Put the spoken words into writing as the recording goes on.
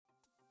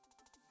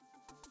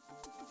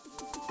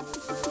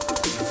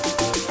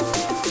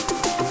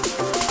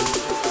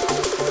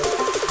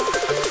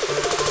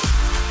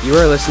You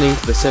are listening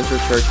to the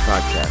Central Church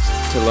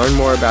Podcast. To learn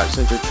more about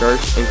Central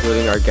Church,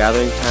 including our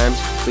gathering times,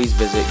 please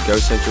visit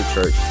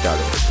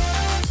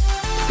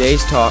gocentralchurch.org.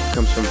 Today's talk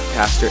comes from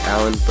Pastor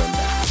Alan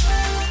Brumback.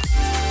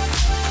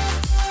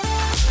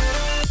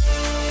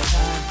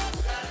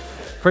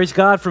 Praise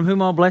God, from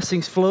whom all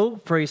blessings flow.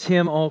 Praise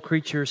Him, all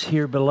creatures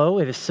here below.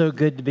 It is so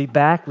good to be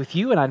back with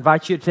you, and I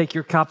invite you to take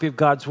your copy of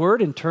God's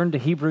Word and turn to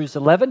Hebrews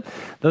 11.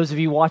 Those of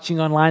you watching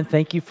online,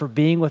 thank you for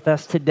being with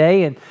us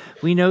today. And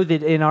we know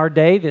that in our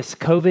day, this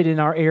COVID in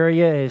our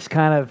area is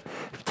kind of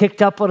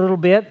ticked up a little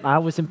bit. I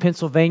was in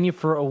Pennsylvania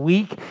for a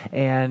week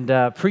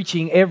and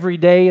preaching every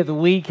day of the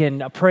week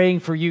and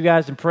praying for you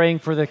guys and praying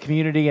for the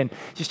community and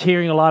just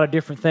hearing a lot of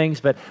different things.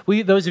 But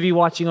those of you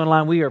watching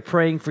online, we are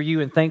praying for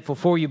you and thankful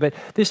for you. But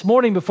this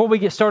morning, before we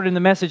get started in the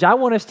message, I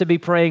want us to be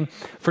praying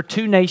for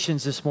two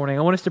nations this morning.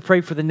 I want us to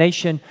pray for the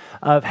nation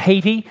of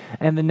Haiti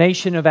and the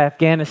nation of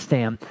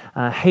Afghanistan.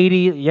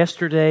 Haiti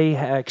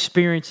yesterday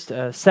experienced,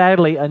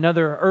 sadly,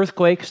 another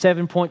earthquake,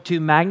 7.2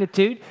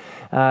 magnitude.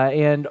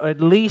 And at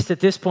least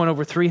at this point,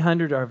 over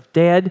 300 are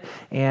dead.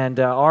 And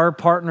our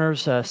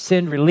partners,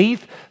 Send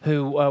Relief,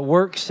 who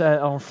works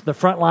on the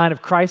front line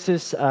of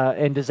crisis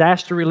and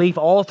disaster relief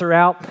all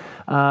throughout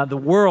the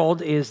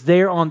world, is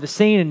there on the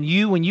scene.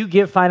 And when you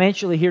give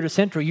financially here to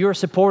Central, you are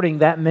supporting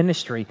that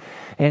ministry.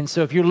 And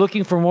so if you're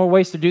looking for more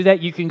ways to do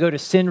that, you can go to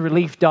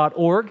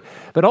sendrelief.org.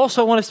 But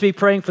also I want us to be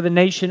praying for the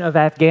nation of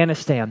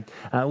Afghanistan.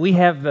 We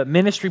have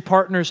ministry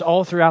partners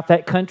all throughout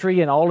that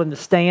country and all in the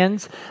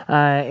stands.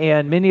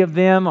 And many of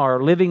them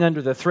are living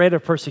under the threat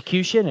of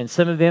persecution, and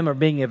some of them are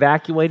being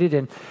evacuated.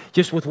 And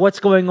just with what's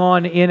going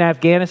on in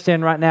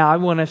Afghanistan right now, I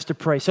want us to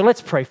pray. So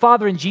let's pray.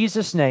 Father, in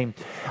Jesus' name,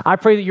 I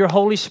pray that your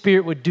Holy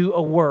Spirit would do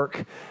a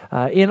work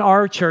in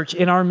our church,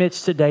 in our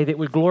midst today, that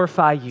would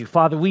glorify you.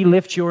 Father, we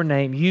lift your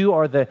name. You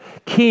are the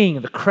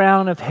King, the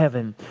crown of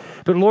heaven.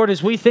 But Lord,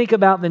 as we think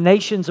about the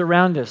nations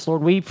around us,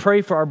 Lord, we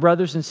pray for our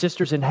brothers and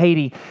sisters in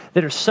Haiti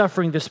that are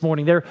suffering this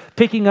morning. They're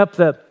picking up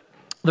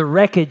the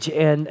wreckage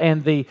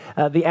and the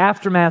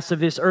aftermath of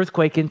this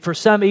earthquake. And for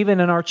some,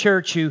 even in our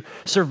church, who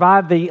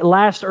survived the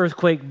last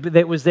earthquake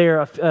that was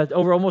there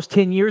over almost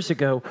 10 years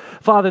ago,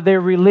 Father,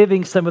 they're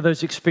reliving some of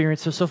those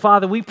experiences. So,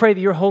 Father, we pray that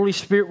your Holy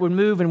Spirit would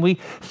move, and we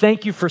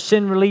thank you for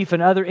Send Relief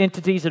and other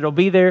entities that will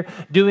be there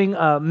doing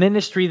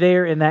ministry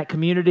there in that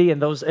community and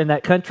those in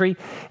that country.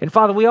 And,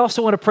 Father, we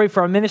also want to pray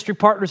for our ministry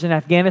partners in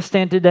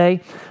Afghanistan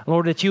today,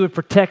 Lord, that you would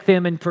protect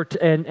them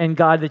and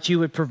God, that you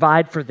would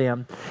provide for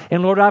them.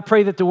 And, Lord, I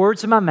pray that the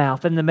words of my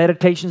mouth and the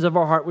meditations of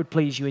our heart would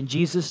please you. In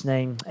Jesus'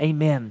 name,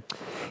 amen.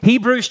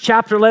 Hebrews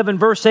chapter 11,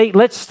 verse 8.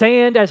 Let's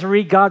stand as we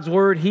read God's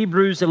word.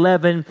 Hebrews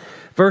 11,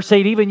 verse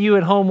 8. Even you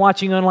at home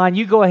watching online,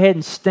 you go ahead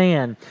and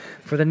stand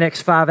for the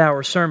next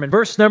 5-hour sermon.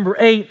 Verse number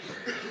 8,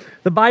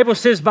 the Bible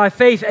says, by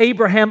faith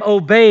Abraham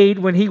obeyed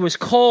when he was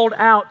called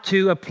out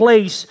to a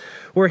place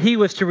where he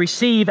was to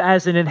receive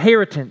as an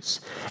inheritance.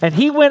 And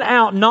he went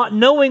out not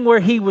knowing where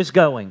he was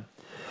going.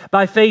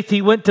 By faith,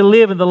 he went to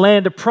live in the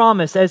land of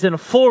promise, as in a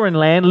foreign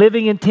land,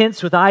 living in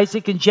tents with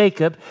Isaac and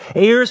Jacob,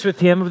 heirs with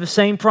him of the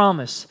same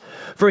promise.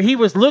 For he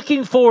was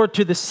looking forward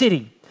to the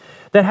city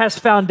that has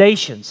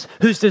foundations,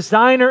 whose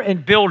designer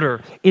and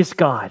builder is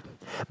God.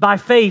 By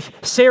faith,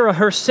 Sarah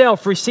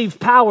herself received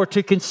power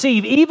to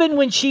conceive, even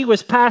when she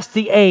was past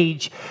the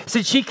age,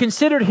 since she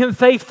considered him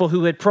faithful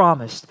who had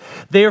promised.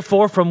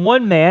 Therefore, from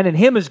one man, and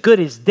him as good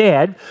as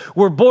dead,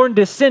 were born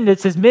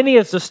descendants as many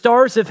as the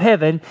stars of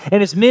heaven,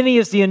 and as many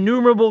as the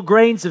innumerable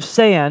grains of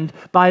sand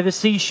by the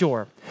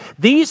seashore.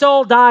 These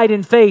all died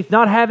in faith,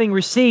 not having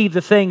received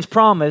the things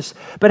promised,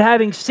 but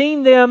having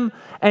seen them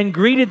and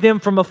greeted them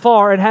from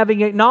afar, and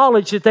having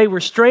acknowledged that they were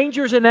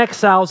strangers and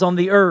exiles on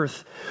the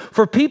earth.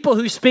 For people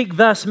who speak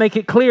thus make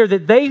it clear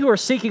that they who are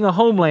seeking a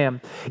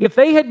homeland, if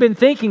they had been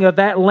thinking of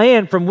that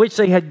land from which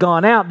they had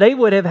gone out, they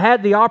would have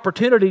had the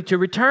opportunity to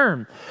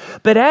return.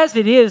 But as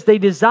it is, they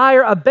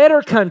desire a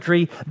better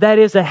country, that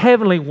is a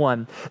heavenly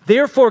one.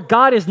 Therefore,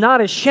 God is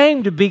not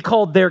ashamed to be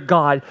called their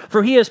God,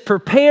 for he has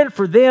prepared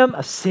for them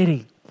a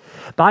city.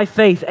 By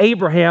faith,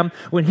 Abraham,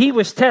 when he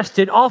was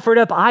tested, offered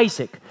up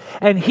Isaac.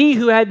 And he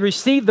who had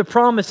received the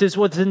promises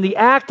was in the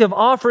act of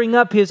offering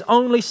up his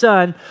only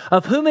son,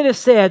 of whom it is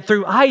said,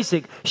 through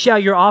Isaac shall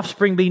your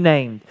offspring be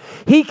named.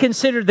 He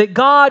considered that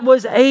God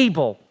was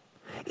able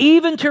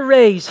even to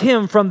raise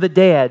him from the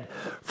dead,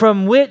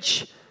 from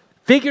which,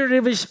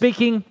 figuratively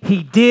speaking,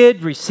 he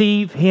did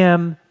receive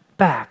him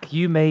back.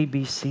 You may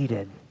be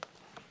seated.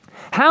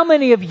 How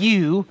many of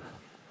you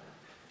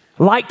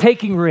like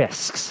taking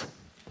risks?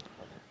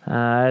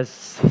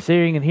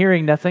 Seeing and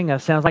hearing nothing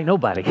sounds like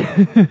nobody.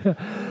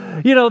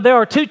 You know, there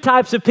are two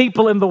types of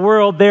people in the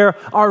world. There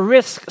are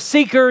risk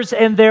seekers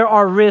and there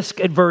are risk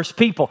adverse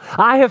people.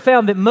 I have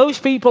found that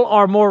most people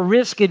are more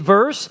risk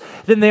adverse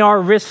than they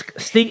are risk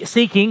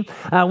seeking.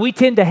 We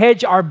tend to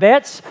hedge our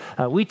bets.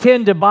 We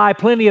tend to buy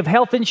plenty of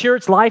health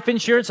insurance, life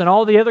insurance, and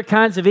all the other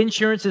kinds of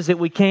insurances that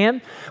we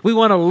can. We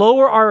want to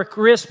lower our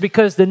risk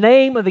because the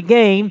name of the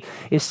game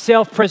is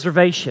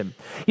self-preservation.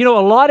 You know,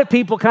 a lot of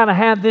people kind of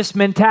have this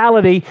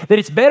mentality that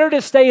it's better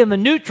to stay in the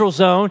neutral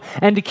zone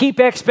and to keep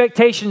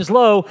expectations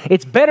low.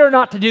 It's better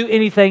not to do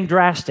anything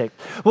drastic.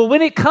 Well,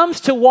 when it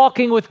comes to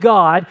walking with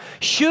God,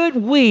 should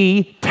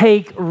we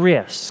take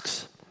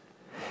risks?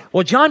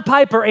 Well, John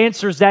Piper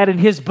answers that in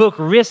his book,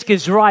 Risk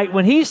is Right,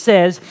 when he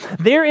says,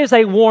 there is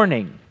a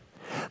warning.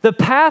 The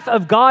path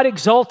of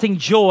God-exalting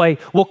joy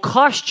will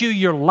cost you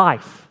your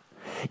life.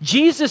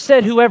 Jesus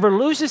said, whoever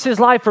loses his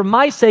life for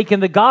my sake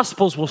in the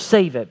Gospels will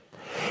save it.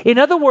 In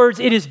other words,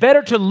 it is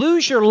better to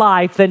lose your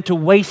life than to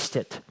waste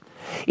it.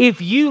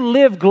 If you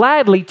live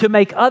gladly to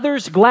make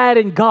others glad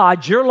in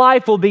God, your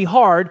life will be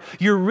hard,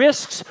 your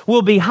risks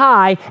will be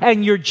high,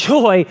 and your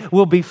joy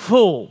will be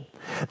full.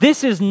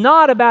 This is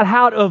not about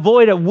how to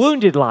avoid a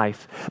wounded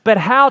life, but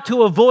how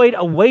to avoid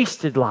a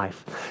wasted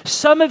life.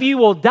 Some of you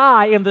will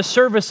die in the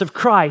service of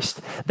Christ.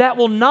 That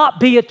will not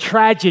be a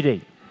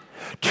tragedy.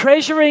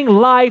 Treasuring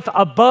life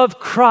above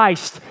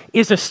Christ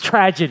is a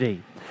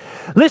tragedy.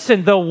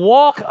 Listen, the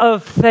walk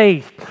of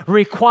faith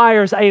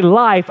requires a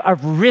life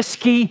of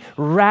risky,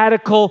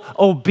 radical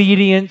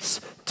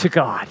obedience to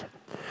God.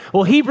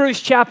 Well, Hebrews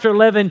chapter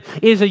 11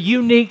 is a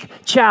unique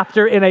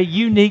chapter in a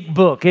unique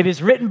book. It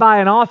is written by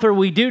an author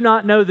we do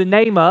not know the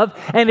name of,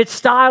 and its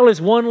style is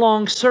one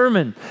long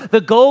sermon.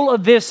 The goal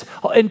of this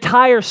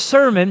entire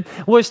sermon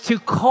was to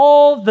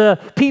call the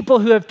people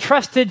who have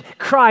trusted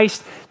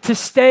Christ to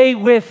stay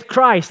with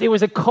Christ. It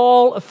was a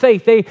call of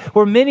faith.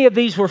 Many of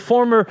these were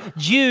former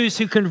Jews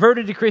who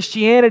converted to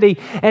Christianity,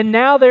 and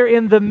now they're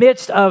in the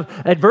midst of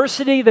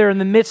adversity, they're in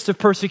the midst of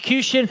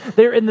persecution,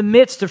 they're in the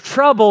midst of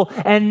trouble,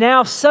 and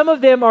now some of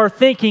them are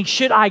thinking,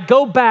 should I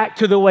go back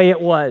to the way it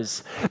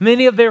was?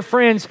 Many of their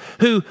friends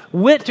who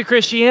went to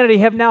Christianity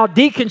have now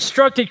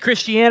deconstructed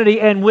Christianity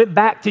and went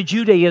back to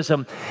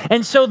Judaism.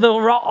 And so the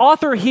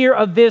author here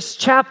of this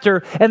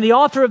chapter and the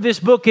author of this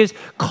book is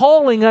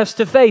calling us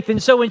to faith.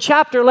 And so in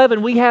chapter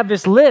 11, we have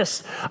this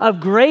list of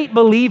great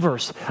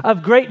believers,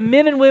 of great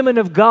men and women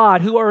of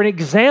God who are an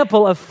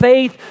example of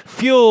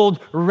faith-fueled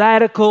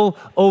radical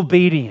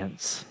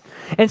obedience.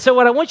 And so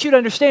what I want you to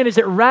understand is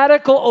that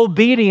radical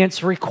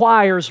obedience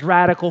requires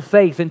radical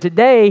faith. And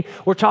today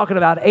we're talking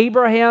about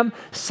Abraham,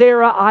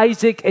 Sarah,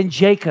 Isaac, and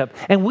Jacob.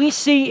 And we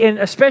see,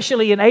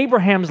 especially in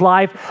Abraham's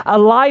life, a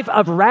life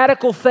of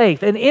radical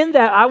faith. And in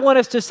that, I want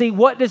us to see,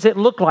 what does it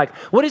look like?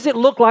 What does it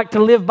look like to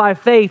live by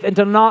faith and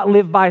to not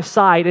live by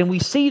sight? And we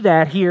see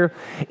that here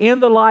in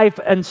the life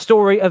and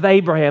story of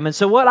Abraham. And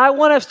so what I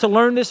want us to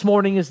learn this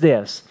morning is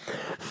this.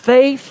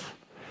 Faith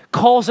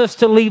calls us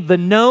to leave the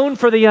known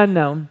for the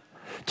unknown,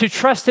 to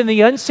trust in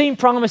the unseen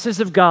promises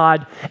of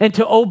God, and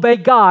to obey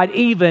God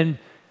even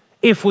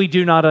if we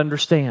do not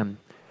understand.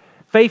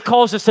 Faith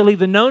calls us to leave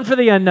the known for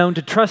the unknown,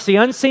 to trust the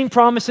unseen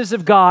promises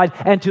of God,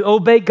 and to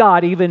obey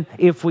God even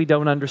if we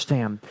don't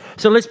understand.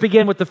 So let's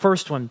begin with the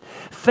first one.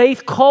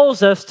 Faith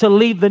calls us to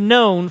leave the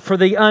known for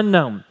the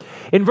unknown.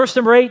 In verse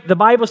number 8, the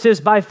Bible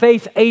says, by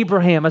faith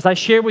Abraham. As I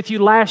shared with you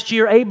last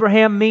year,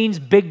 Abraham means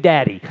Big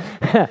Daddy,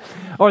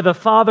 or the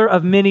father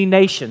of many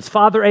nations.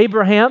 Father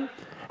Abraham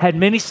had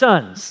many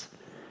sons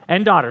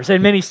and daughters,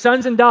 and many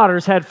sons and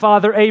daughters had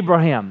Father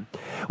Abraham.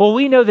 Well,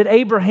 we know that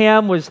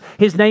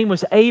his name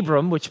was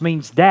Abram, which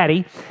means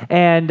daddy,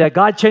 and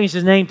God changed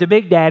his name to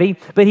Big Daddy,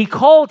 but he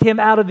called him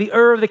out of the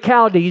Ur of the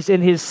Chaldees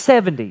in his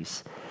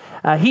 70s.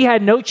 He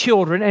had no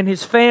children, and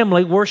his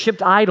family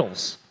worshiped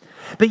idols.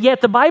 But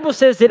yet the Bible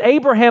says that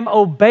Abraham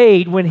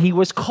obeyed when he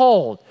was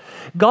called.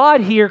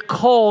 God here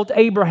called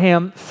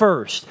Abraham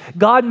first.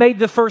 God made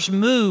the first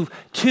move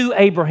to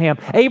Abraham.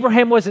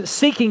 Abraham wasn't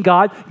seeking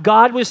God.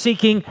 God was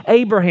seeking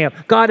Abraham.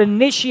 God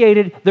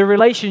initiated the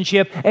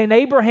relationship, and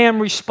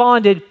Abraham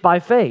responded by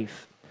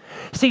faith.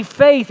 See,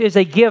 faith is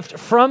a gift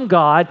from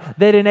God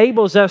that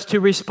enables us to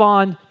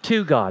respond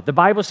to God. The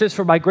Bible says,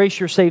 for by grace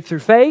you're saved through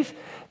faith.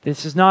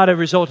 This is not a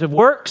result of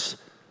works.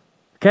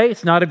 Okay,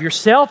 it's not of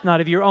yourself, not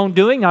of your own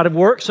doing, not of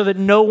works, so that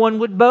no one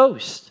would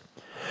boast.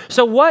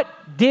 So what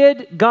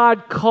did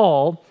God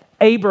call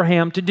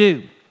Abraham to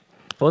do?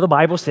 Well, the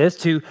Bible says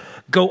to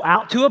go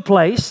out to a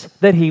place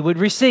that he would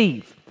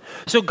receive.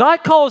 So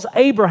God calls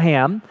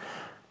Abraham,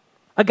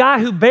 a guy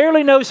who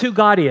barely knows who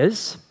God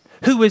is,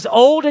 who is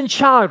old and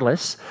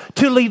childless,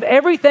 to leave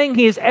everything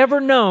he has ever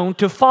known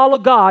to follow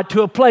God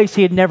to a place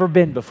he had never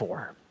been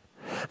before.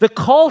 The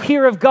call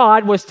here of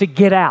God was to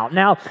get out.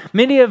 Now,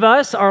 many of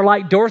us are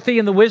like Dorothy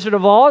and the Wizard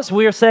of Oz.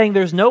 We are saying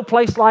there's no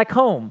place like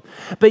home.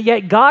 But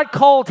yet God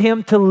called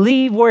him to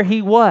leave where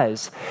he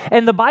was.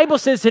 And the Bible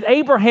says that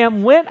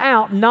Abraham went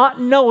out not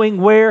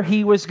knowing where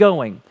he was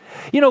going.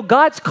 You know,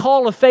 God's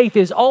call of faith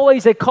is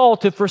always a call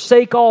to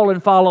forsake all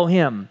and follow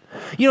Him.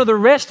 You know, the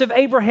rest of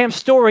Abraham's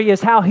story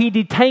is how he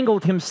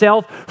detangled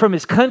himself from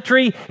his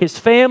country, his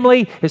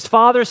family, his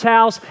father's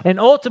house, and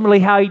ultimately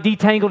how he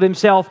detangled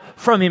himself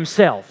from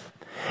himself.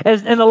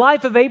 As in the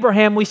life of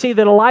Abraham, we see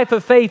that a life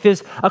of faith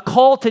is a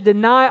call to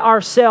deny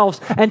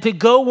ourselves and to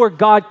go where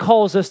God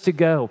calls us to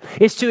go.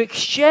 It's to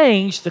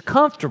exchange the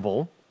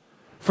comfortable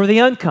for the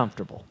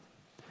uncomfortable.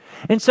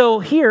 And so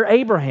here,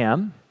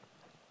 Abraham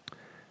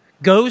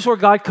goes where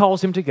God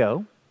calls him to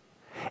go.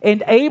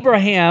 And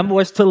Abraham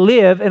was to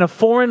live in a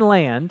foreign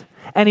land,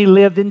 and he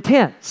lived in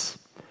tents.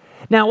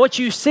 Now, what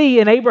you see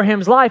in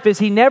Abraham's life is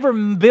he never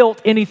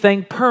built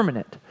anything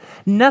permanent.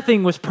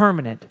 Nothing was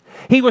permanent.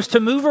 He was to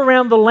move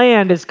around the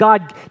land as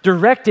God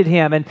directed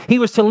him, and he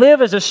was to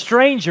live as a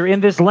stranger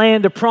in this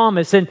land of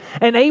promise. And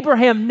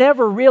Abraham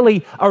never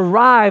really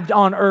arrived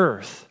on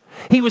earth.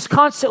 He was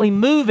constantly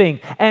moving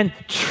and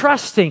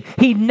trusting.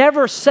 He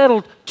never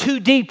settled too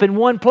deep in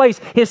one place.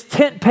 His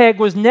tent peg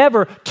was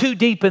never too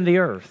deep in the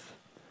earth.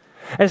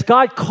 As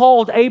God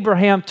called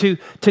Abraham to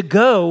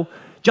go,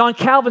 John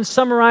Calvin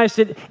summarized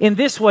it in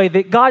this way,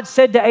 that God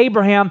said to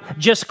Abraham,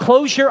 just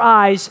close your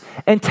eyes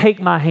and take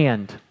my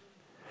hand.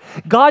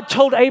 God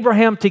told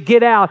Abraham to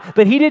get out,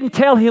 but he didn't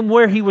tell him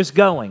where he was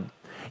going.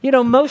 You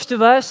know, most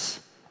of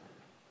us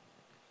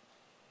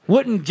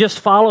wouldn't just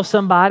follow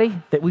somebody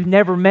that we've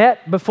never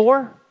met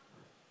before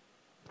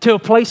to a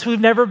place we've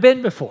never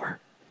been before.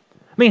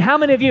 I mean, how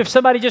many of you, if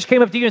somebody just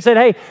came up to you and said,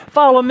 hey,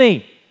 follow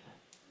me,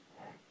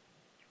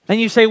 and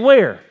you say,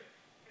 where?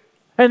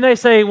 And they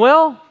say,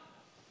 well,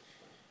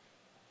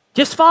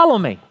 just follow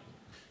me.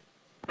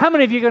 How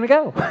many of you are going to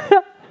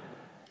go?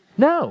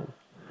 No.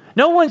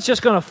 No one's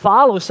just going to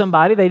follow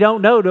somebody they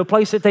don't know to a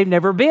place that they've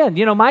never been.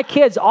 You know, my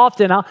kids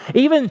often,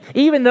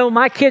 even though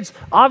my kids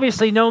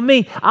obviously know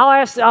me,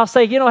 I'll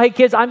say, you know, hey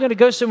kids, I'm going to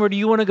go somewhere. Do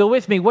you want to go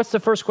with me? What's the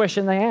first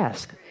question they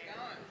ask?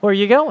 Where are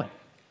you going?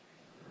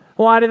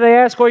 Why do they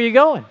ask where you're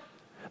going?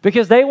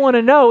 Because they want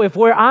to know if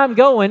where I'm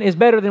going is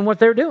better than what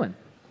they're doing.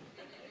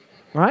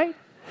 Right?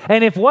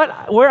 And if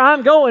where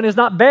I'm going is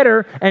not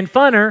better and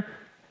funner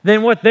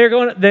than what they're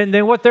going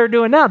than what they're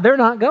doing now, they're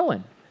not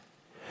going.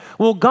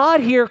 Well, God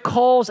here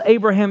calls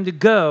Abraham to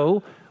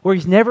go where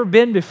he's never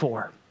been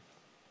before,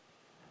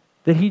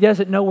 that he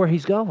doesn't know where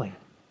he's going.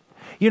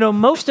 You know,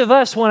 most of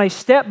us want a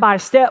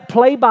step-by-step,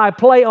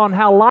 play-by-play on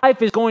how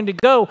life is going to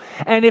go,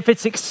 and if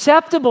it's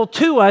acceptable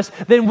to us,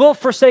 then we'll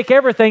forsake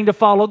everything to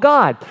follow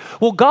God.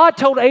 Well, God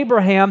told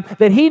Abraham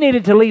that he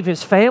needed to leave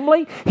his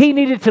family, he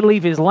needed to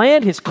leave his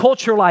land, his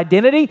cultural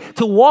identity,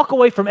 to walk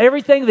away from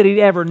everything that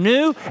he ever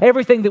knew,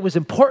 everything that was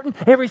important,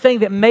 everything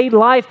that made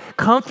life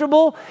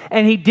comfortable,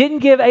 and he didn't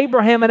give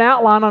Abraham an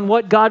outline on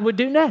what God would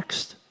do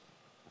next.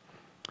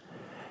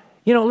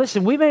 You know,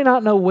 listen, we may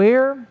not know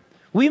where,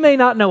 we may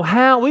not know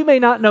how, we may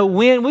not know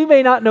when, we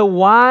may not know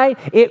why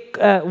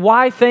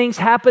things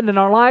happen in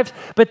our lives,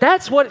 but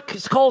that's what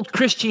is called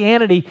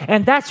Christianity,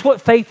 and that's what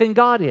faith in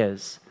God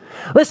is.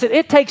 Listen,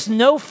 it takes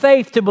no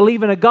faith to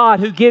believe in a God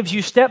who gives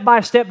you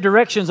step-by-step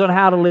directions on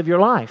how to live your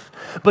life.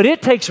 But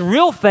it takes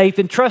real faith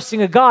in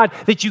trusting a God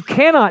that you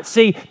cannot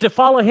see to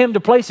follow him to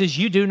places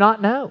you do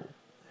not know.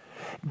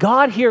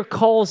 God here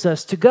calls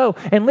us to go.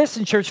 And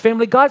listen, church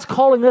family, God's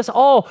calling us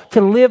all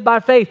to live by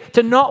faith,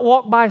 to not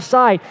walk by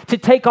sight, to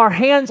take our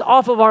hands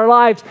off of our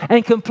lives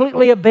and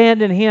completely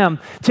abandon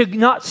him, to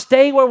not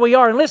stay where we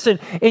are. And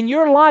listen, in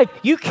your life,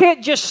 you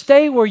can't just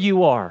stay where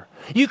you are.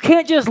 You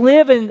can't just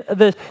live in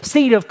the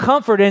seat of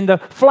comfort and the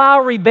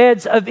flowery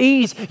beds of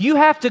ease. You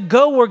have to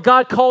go where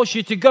God calls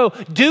you to go.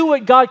 Do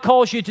what God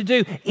calls you to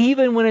do,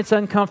 even when it's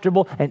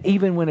uncomfortable and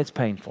even when it's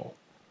painful.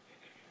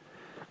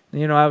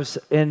 You know, I was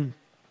in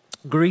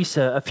Greece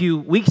a few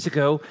weeks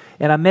ago,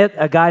 and I met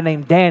a guy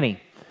named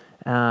Danny.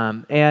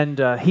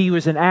 He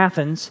was in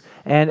Athens,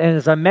 and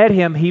as I met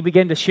him, he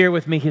began to share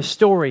with me his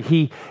story.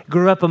 He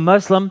grew up a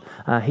Muslim.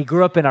 He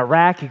grew up in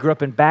Iraq. He grew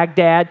up in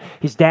Baghdad.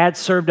 His dad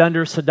served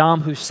under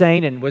Saddam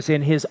Hussein and was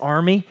in his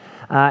army.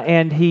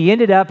 And he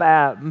ended up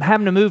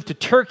having to move to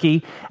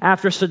Turkey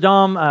after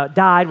Saddam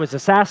died, was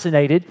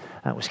assassinated,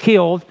 was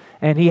killed.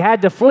 And he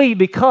had to flee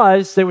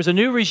because there was a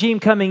new regime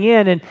coming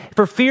in, and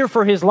for fear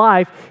for his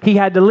life, he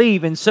had to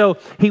leave. And so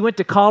he went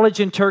to college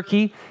in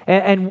Turkey,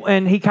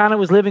 and he kind of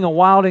was living a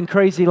wild and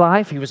crazy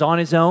life. He was on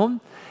his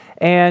own.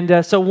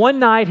 And so one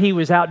night he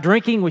was out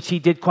drinking, which he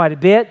did quite a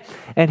bit,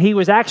 and he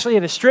was actually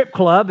at a strip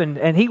club,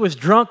 and he was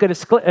drunk at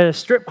a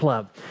strip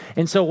club.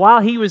 And so while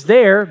he was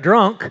there,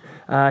 drunk,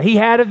 he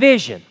had a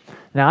vision.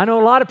 Now, I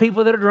know a lot of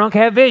people that are drunk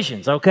have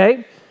visions,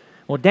 okay?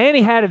 Well,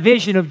 Danny had a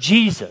vision of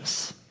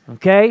Jesus.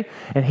 Okay?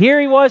 And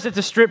here he was at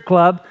the strip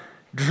club,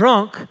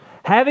 drunk,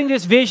 having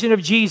this vision of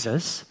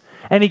Jesus,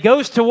 and he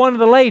goes to one of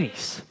the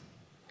ladies,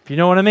 if you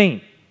know what I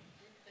mean.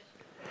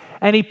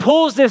 And he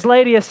pulls this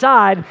lady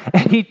aside,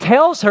 and he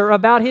tells her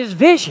about his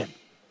vision.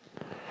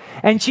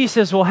 And she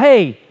says, well,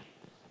 hey,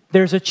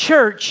 there's a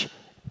church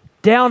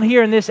down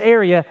here in this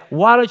area.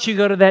 Why don't you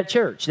go to that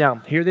church? Now,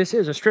 here this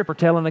is, a stripper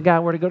telling a guy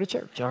where to go to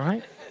church, all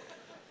right?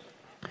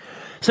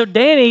 So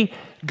Danny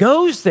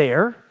goes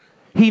there.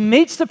 He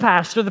meets the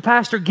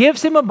pastor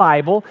gives him a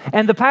Bible,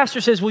 and the pastor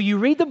says, will you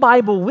read the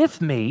Bible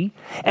with me,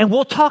 and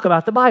we'll talk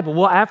about the Bible.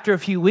 Well, after a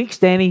few weeks,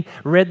 Danny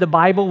read the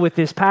Bible with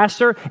his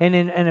pastor, and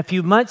in a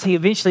few months, he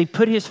eventually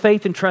put his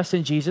faith and trust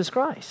in Jesus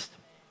Christ.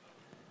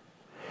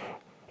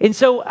 And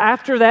so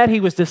after that, he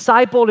was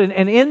discipled,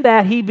 and in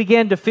that, he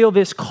began to feel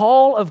this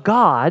call of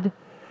God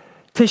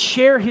to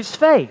share his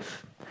faith.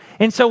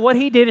 And so what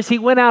he did is he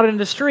went out in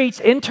the streets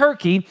in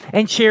Turkey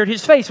and shared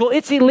his faith. Well,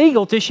 it's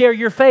illegal to share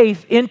your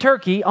faith in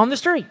Turkey on the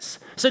streets.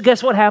 So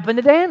guess what happened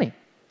to Danny?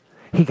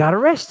 He got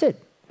arrested.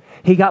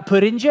 He got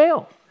put in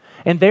jail.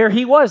 And there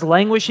he was,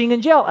 languishing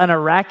in jail, an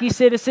Iraqi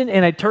citizen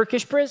in a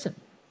Turkish prison.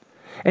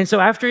 And so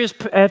after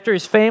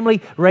his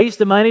family raised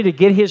the money to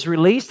get his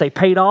release, they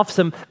paid off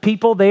some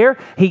people there.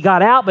 He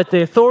got out, but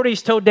the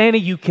authorities told Danny,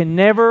 you can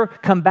never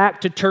come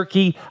back to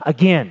Turkey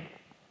again.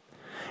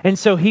 And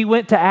so he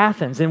went to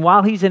Athens. And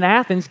while he's in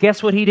Athens,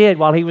 guess what he did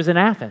while he was in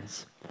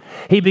Athens?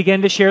 He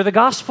began to share the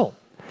gospel.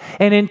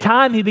 And in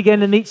time, he began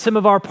to meet some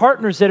of our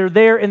partners that are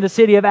there in the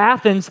city of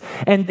Athens.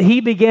 And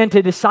he began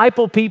to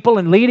disciple people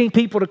and leading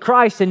people to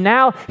Christ. And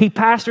now he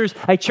pastors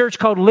a church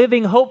called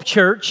Living Hope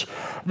Church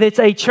that's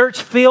a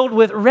church filled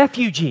with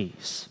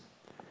refugees.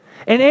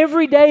 And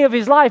every day of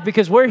his life,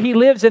 because where he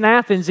lives in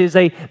Athens is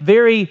a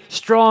very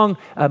strong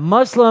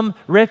Muslim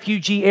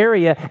refugee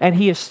area, and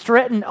he is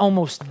threatened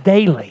almost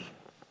daily.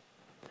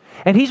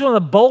 And he's one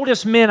of the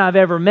boldest men I've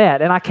ever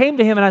met. And I came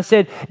to him and I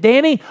said,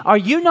 Danny, are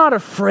you not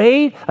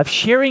afraid of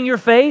sharing your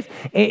faith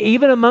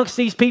even amongst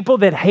these people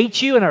that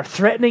hate you and are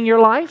threatening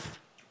your life?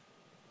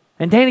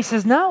 And Danny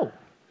says, no,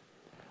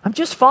 I'm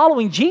just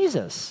following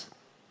Jesus.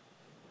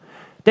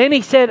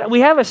 Danny said, we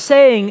have a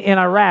saying in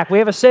Iraq, we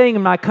have a saying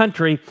in my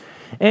country,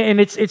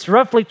 and it's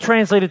roughly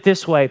translated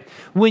this way.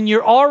 When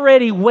you're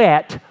already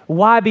wet,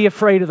 why be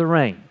afraid of the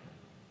rain?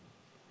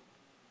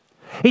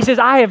 He says,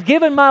 I have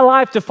given my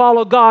life to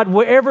follow God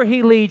wherever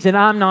He leads, and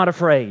I'm not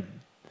afraid.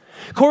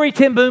 Corrie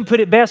ten Boom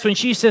put it best when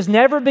she says,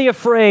 never be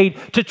afraid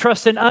to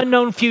trust an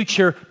unknown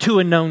future to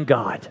a known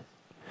God.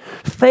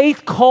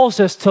 Faith calls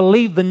us to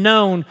leave the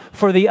known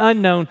for the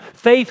unknown.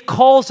 Faith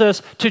calls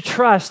us to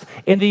trust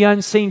in the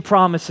unseen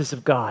promises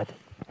of God.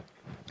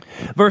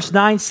 Verse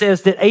 9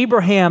 says that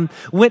Abraham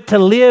went to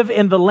live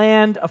in the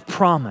land of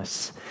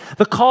promise.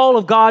 The call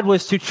of God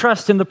was to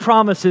trust in the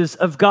promises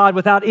of God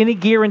without any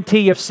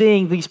guarantee of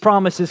seeing these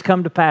promises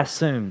come to pass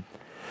soon.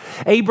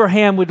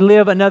 Abraham would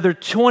live another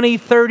 20,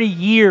 30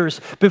 years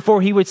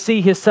before he would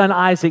see his son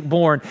Isaac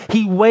born.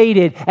 He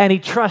waited and he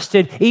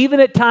trusted, even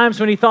at times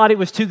when he thought it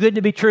was too good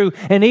to be true,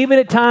 and even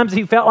at times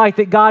he felt like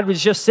that God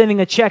was just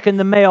sending a check in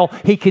the mail,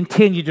 he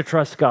continued to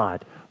trust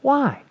God.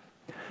 Why?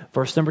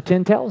 Verse number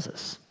 10 tells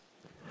us,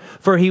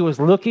 for he was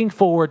looking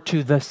forward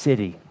to the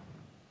city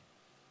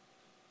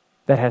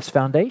that has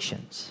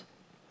foundations,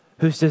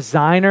 whose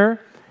designer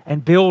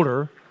and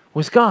builder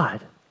was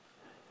God.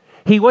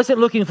 He wasn't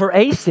looking for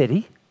a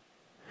city.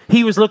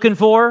 He was looking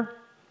for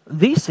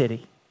the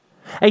city.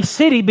 A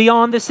city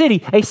beyond the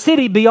city. A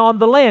city beyond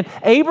the land.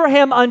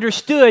 Abraham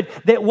understood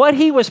that what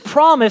he was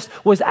promised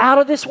was out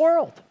of this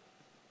world.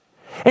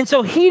 And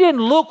so he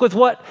didn't look to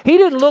what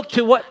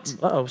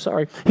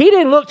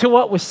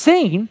was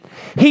seen.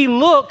 He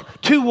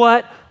looked to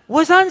what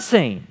was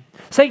unseen.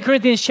 2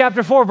 Corinthians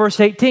chapter 4, verse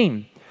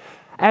 18.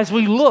 As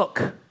we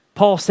look,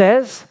 Paul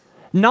says,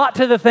 not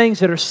to the things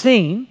that are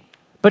seen,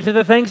 but to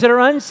the things that are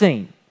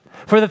unseen.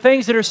 For the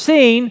things that are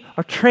seen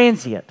are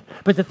transient,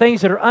 but the things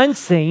that are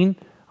unseen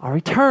are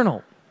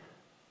eternal.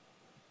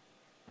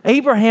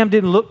 Abraham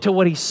didn't look to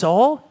what he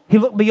saw. He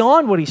looked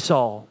beyond what he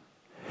saw.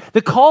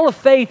 The call of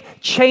faith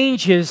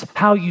changes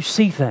how you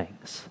see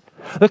things.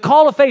 The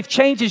call of faith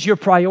changes your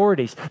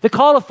priorities. The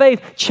call of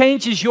faith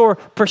changes your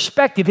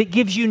perspective. It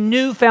gives you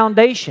new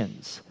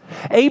foundations.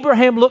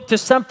 Abraham looked to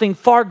something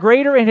far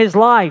greater in his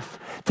life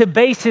to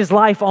base his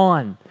life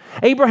on.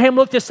 Abraham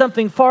looked to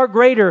something far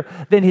greater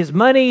than his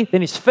money,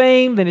 than his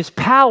fame, than his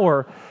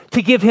power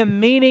to give him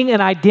meaning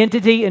and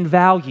identity and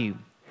value.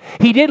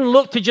 He didn't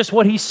look to just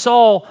what he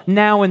saw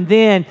now and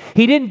then.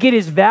 He didn't get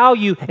his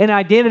value and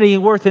identity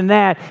and worth in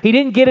that. He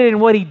didn't get it in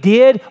what he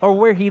did or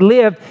where he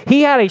lived.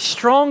 He had a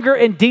stronger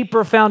and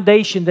deeper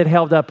foundation that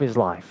held up his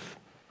life.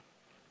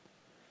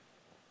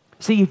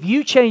 See, if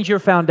you change your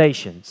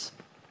foundations,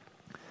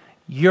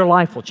 your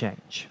life will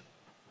change.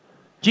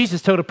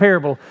 Jesus told a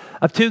parable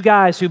of two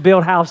guys who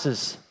built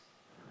houses.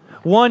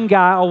 One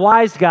guy,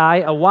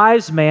 a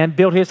wise man,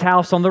 built his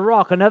house on the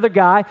rock. Another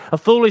guy, a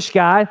foolish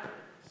guy,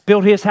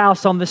 built his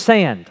house on the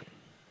sand.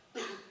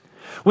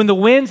 When the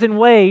winds and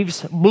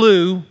waves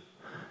blew,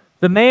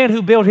 the man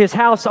who built his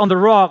house on the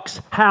rock's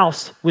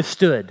house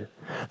withstood.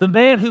 The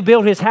man who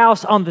built his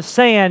house on the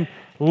sand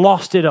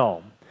lost it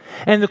all.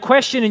 And the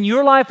question in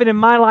your life and in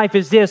my life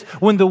is this: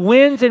 when the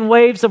winds and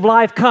waves of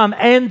life come,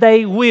 and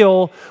they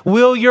will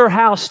your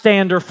house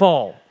stand or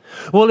fall?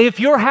 Well, if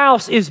your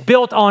house is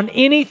built on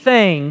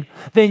anything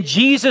than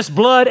Jesus'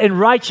 blood and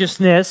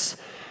righteousness,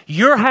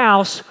 your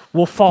house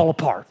will fall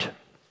apart.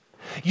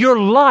 Your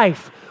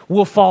life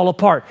will fall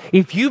apart.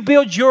 If you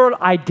build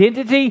your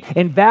identity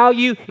and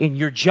value in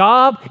your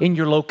job, in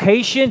your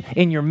location,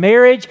 in your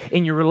marriage,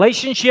 in your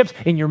relationships,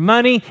 in your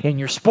money, in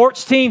your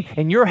sports team,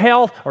 in your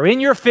health, or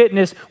in your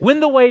fitness, when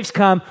the waves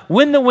come,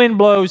 when the wind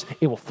blows,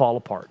 it will fall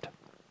apart.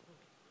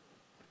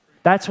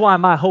 That's why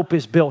my hope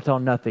is built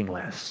on nothing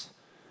less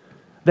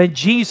than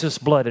Jesus'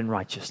 blood and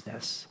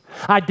righteousness.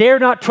 I dare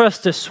not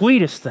trust the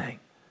sweetest thing,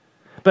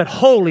 but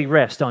wholly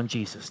rest on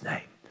Jesus'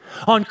 name.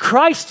 On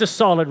Christ, the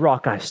solid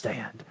rock, I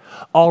stand.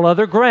 All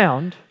other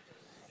ground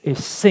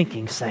is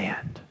sinking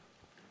sand.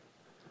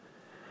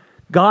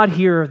 God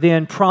here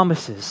then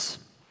promises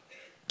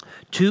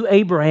to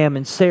Abraham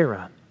and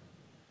Sarah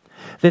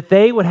that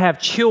they would have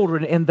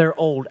children in their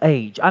old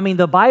age. I mean,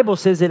 the Bible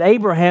says that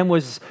Abraham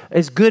was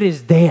as good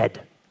as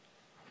dead.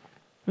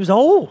 He was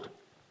old.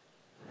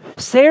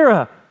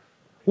 Sarah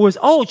was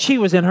old. She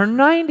was in her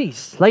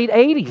 90s, late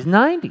 80s,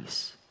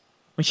 90s,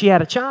 when she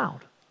had a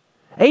child.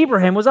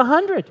 Abraham was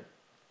 100.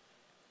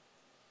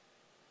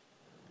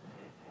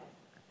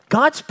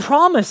 God's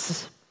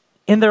promise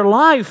in their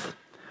life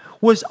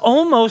was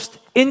almost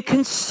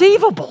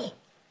inconceivable.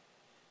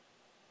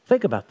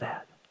 Think about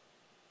that.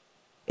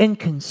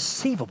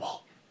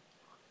 Inconceivable.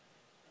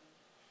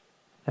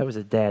 That was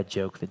a dad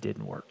joke that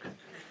didn't work.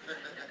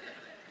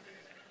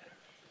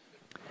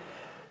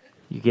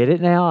 You get it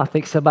now? I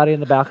think somebody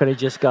in the balcony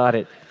just got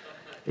it.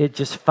 It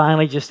just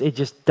finally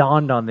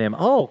dawned on them.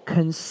 Oh,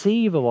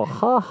 conceivable.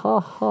 Ha, ha,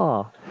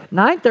 ha.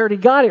 9:30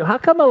 got it. How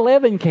come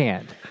 11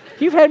 can't?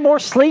 You've had more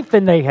sleep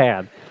than they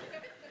had.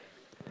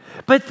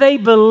 But they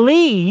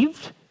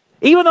believed,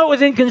 even though it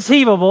was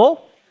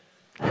inconceivable,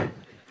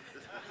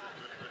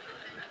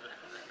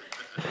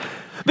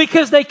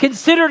 because they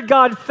considered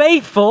God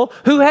faithful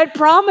who had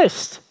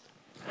promised.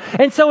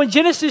 And so in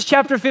Genesis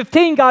chapter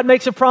 15, God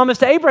makes a promise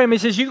to Abraham. He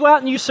says, you go out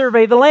and you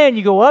survey the land.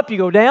 You go up, you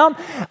go down.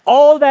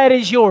 All that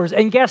is yours.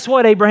 And guess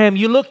what, Abraham?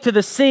 You look to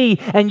the sea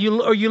and you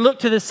look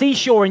to the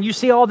seashore and you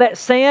see all that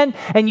sand,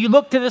 and you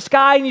look to the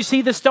sky and you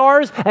see the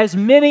stars, as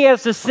many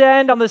as the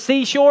sand on the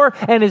seashore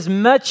and as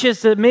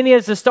many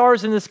as the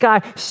stars in the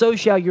sky, so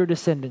shall your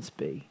descendants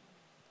be.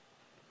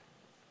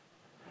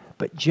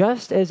 But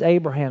just as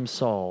Abraham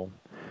saw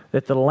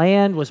that the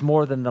land was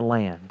more than the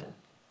land,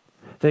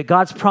 that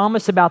God's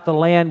promise about the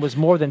land was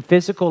more than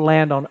physical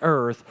land on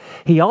earth,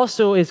 he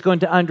also is going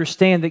to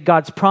understand that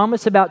God's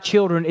promise about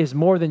children is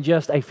more than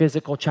just a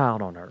physical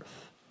child on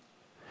earth.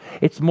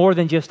 It's more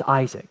than just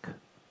Isaac.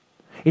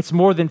 It's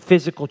more than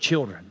physical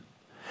children.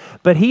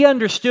 But he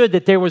understood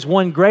that there was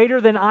one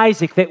greater than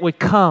Isaac that would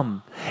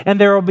come,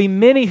 and there will be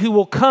many who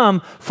will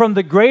come from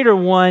the greater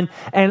one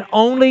and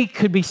only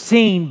could be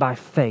seen by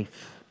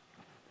faith.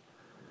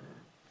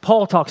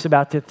 Paul talks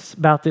about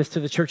this to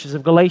the churches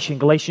of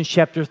Galatians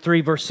chapter 3,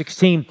 verse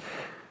 16.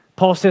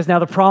 Paul says, now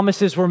the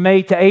promises were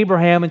made to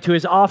Abraham and to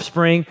his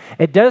offspring.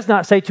 It does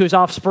not say to his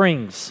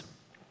offsprings,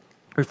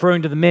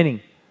 referring to the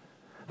many,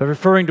 but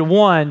referring to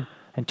one,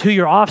 and to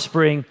your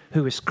offspring,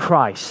 who is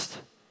Christ.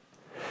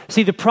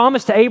 See, the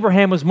promise to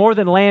Abraham was more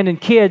than land and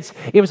kids.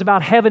 It was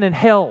about heaven and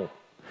hell.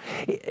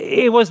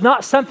 It was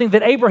not something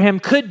that Abraham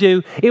could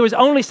do. It was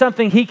only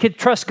something he could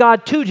trust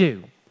God to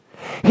do.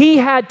 He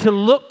had to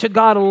look to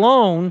God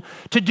alone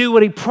to do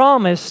what he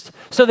promised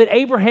so that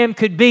Abraham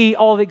could be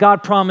all that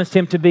God promised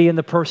him to be in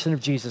the person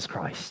of Jesus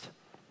Christ.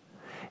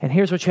 And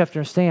here's what you have to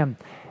understand.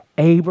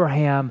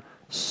 Abraham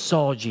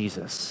saw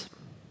Jesus.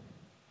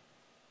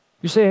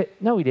 You say,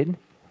 no, he didn't.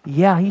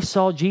 Yeah, he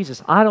saw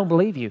Jesus. I don't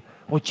believe you.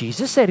 Well,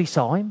 Jesus said he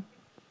saw him.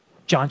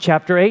 John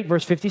chapter 8,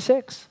 verse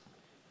 56.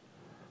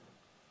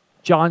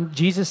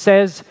 Jesus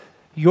says,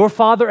 your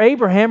father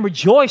Abraham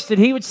rejoiced that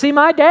he would see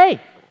my day.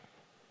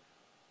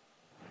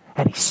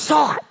 And he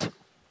saw it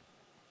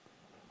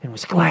and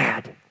was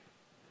glad.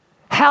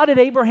 How did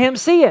Abraham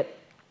see it?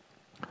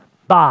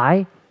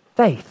 By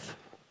faith.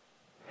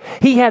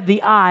 He had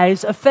the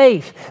eyes of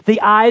faith.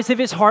 The eyes of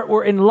his heart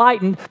were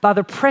enlightened by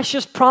the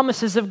precious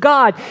promises of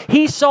God.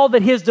 He saw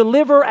that his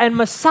deliverer and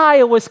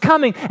Messiah was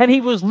coming, and he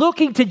was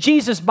looking to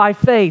Jesus by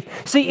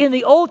faith. See, in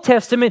the Old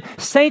Testament,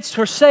 saints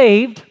were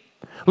saved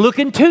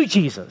looking to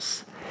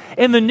Jesus.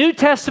 In the New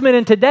Testament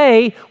and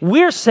today,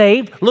 we're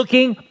saved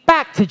looking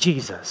back to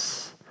Jesus.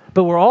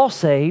 But we're all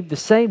saved the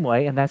same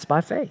way, and that's by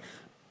faith.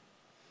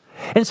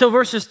 And so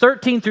verses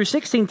 13 through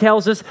 16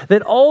 tells us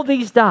that all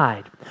these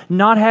died,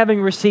 not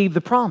having received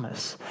the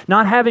promise,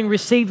 not having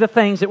received the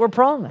things that were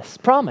promised.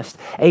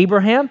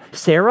 Abraham,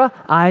 Sarah,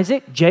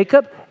 Isaac,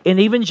 Jacob, and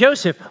even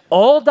Joseph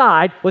all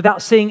died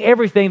without seeing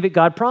everything that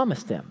God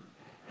promised them.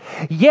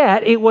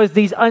 Yet it was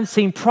these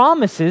unseen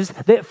promises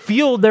that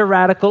fueled their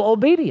radical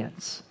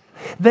obedience.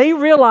 They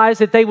realized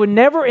that they would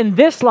never in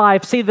this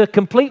life see the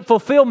complete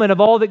fulfillment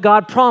of all that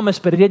God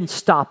promised, but it didn't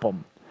stop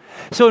them.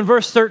 So in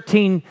verse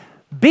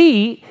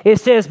 13b, it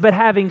says, but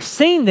having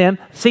seen them,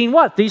 seen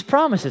what? These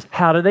promises.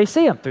 How did they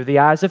see them? Through the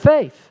eyes of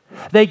faith.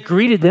 They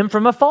greeted them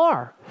from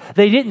afar.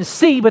 They didn't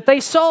see, but they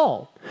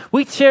saw.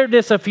 We shared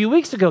this a few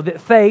weeks ago,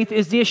 that faith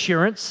is the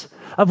assurance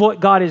of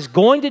what God is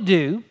going to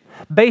do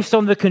based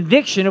on the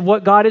conviction of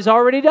what God has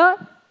already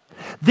done.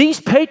 These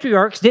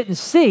patriarchs didn't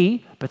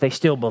see, but they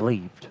still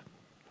believed.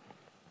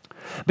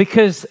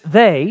 Because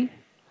they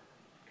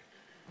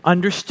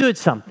understood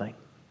something,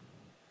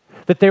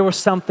 that there was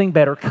something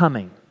better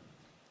coming.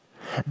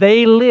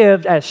 They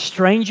lived as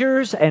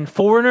strangers and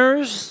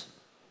foreigners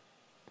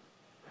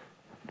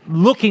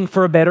looking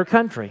for a better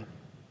country.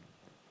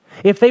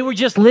 If they were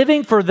just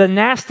living for the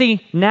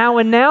nasty now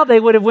and now, they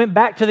would have went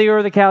back to the Ur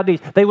of the Chaldees.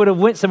 They would have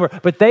went somewhere.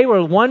 But they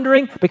were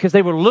wondering because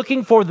they were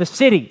looking for the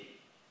city.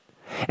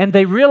 And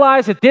they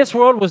realized that this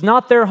world was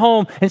not their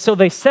home. And so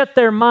they set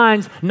their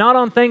minds not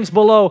on things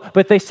below,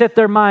 but they set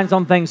their minds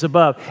on things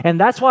above. And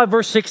that's why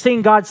verse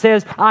 16, God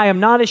says, I am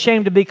not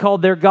ashamed to be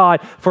called their God,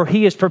 for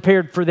he has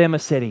prepared for them a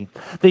city.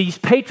 These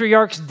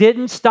patriarchs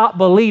didn't stop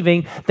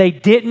believing. They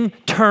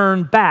didn't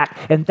turn back.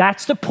 And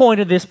that's the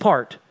point of this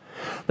part.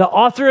 The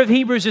author of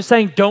Hebrews is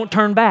saying, don't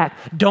turn back.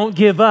 Don't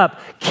give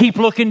up. Keep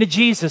looking to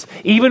Jesus.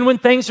 Even when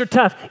things are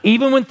tough,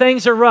 even when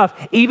things are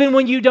rough, even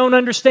when you don't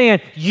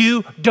understand,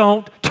 you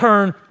don't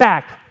turn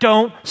back.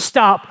 Don't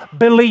stop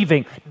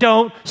believing.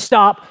 Don't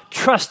stop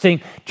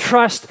trusting.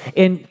 Trust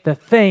in the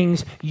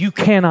things you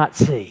cannot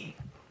see.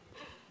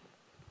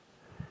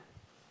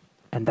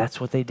 And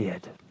that's what they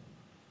did.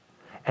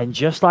 And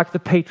just like the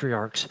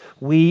patriarchs,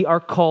 we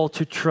are called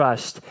to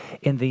trust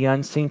in the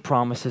unseen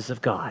promises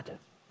of God.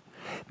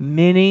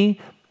 Many,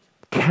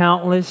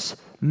 countless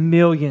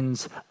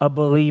millions of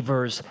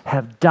believers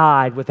have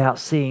died without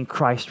seeing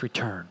Christ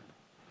return.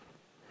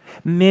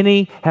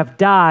 Many have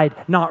died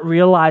not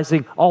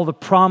realizing all the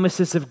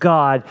promises of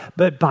God,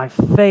 but by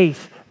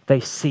faith they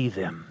see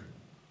them.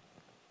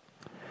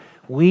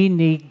 We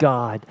need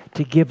God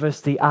to give us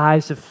the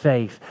eyes of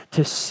faith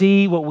to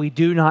see what we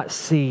do not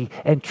see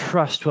and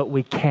trust what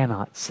we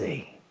cannot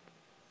see.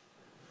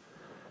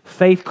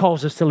 Faith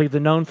calls us to leave the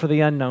known for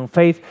the unknown.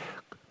 Faith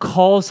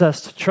calls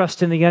us to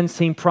trust in the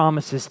unseen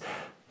promises.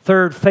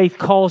 Third, faith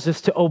calls us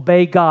to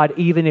obey God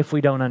even if we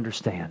don't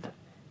understand.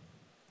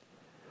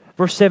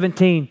 Verse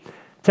 17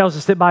 tells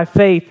us that by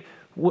faith,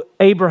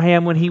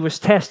 Abraham, when he was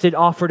tested,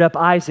 offered up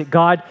Isaac.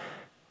 God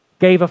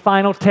gave a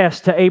final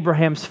test to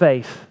Abraham's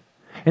faith.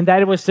 And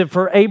that was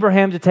for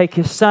Abraham to take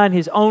his son,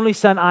 his only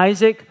son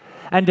Isaac,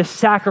 and to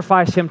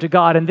sacrifice him to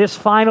God. And this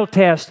final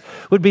test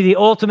would be the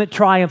ultimate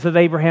triumph of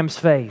Abraham's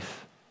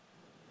faith.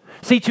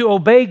 See, to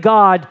obey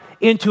God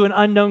into an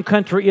unknown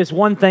country is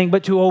one thing,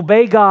 but to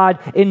obey God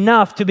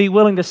enough to be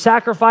willing to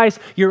sacrifice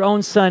your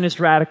own son is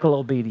radical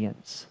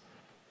obedience.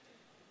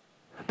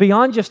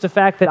 Beyond just the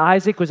fact that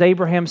Isaac was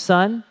Abraham's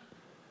son,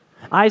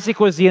 Isaac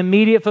was the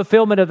immediate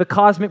fulfillment of the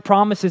cosmic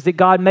promises that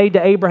God made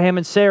to Abraham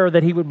and Sarah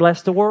that he would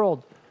bless the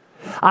world.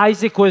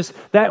 Isaac was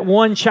that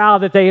one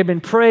child that they had been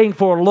praying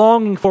for,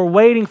 longing for,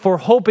 waiting for,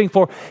 hoping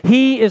for.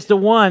 He is the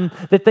one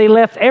that they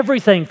left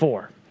everything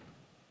for.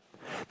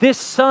 This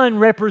son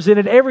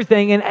represented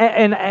everything,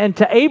 and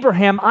to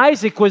Abraham,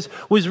 Isaac was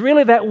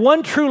really that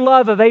one true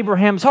love of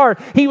Abraham's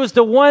heart. He was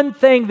the one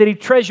thing that he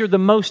treasured the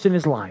most in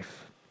his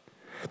life.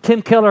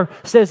 Tim Keller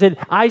says that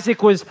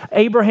Isaac was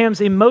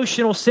Abraham's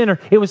emotional center.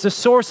 It was the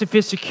source of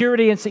his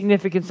security and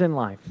significance in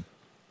life.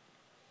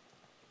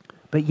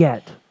 But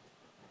yet,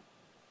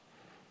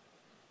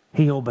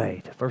 he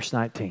obeyed. Verse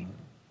 19.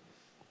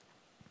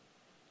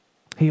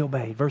 He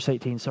obeyed. Verse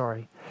 18,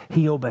 sorry.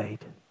 He obeyed.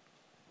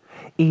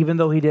 Even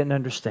though he didn't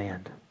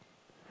understand,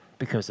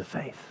 because of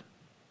faith.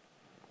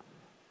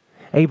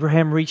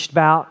 Abraham reached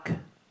back,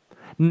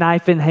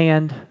 knife in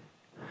hand,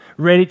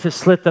 ready to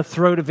slit the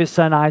throat of his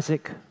son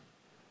Isaac.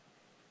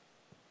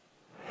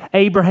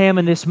 Abraham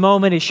in this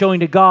moment is showing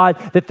to God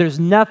that there's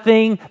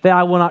nothing that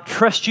I will not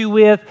trust you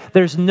with.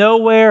 There's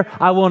nowhere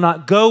I will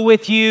not go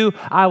with you.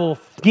 I will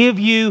give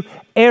you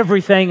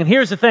everything. And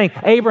here's the thing,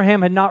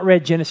 Abraham had not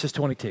read Genesis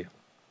 22.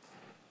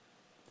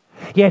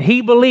 Yet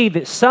he believed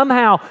that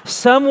somehow,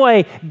 some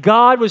way,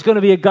 God was going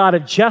to be a God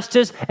of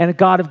justice and a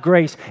God of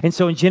grace. And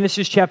so in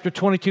Genesis chapter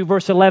 22,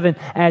 verse 11,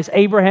 as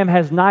Abraham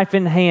has knife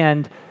in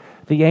hand,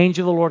 the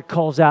angel of the Lord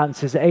calls out and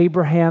says,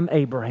 Abraham,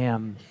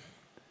 Abraham.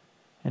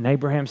 And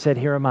Abraham said,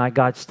 here am I.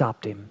 God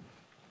stopped him.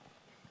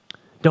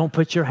 Don't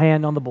put your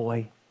hand on the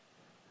boy.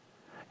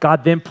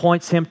 God then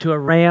points him to a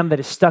ram that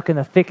is stuck in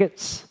the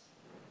thickets.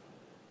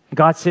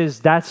 God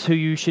says, that's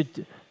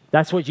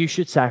what you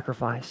should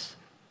sacrifice.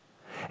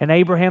 And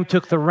Abraham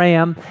took the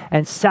ram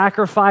and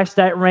sacrificed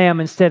that ram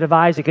instead of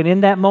Isaac. And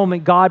in that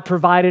moment, God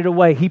provided a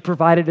way. He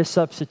provided a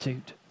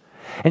substitute.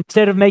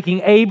 Instead of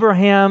making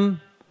Abraham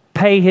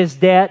pay his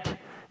debt,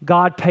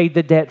 God paid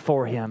the debt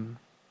for him.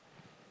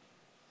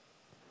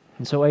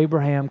 And so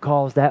Abraham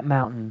calls that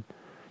mountain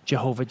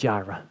Jehovah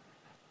Jireh,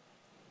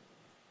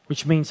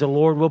 which means the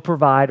Lord will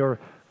provide, or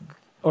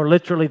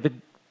literally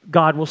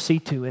God will see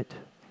to it.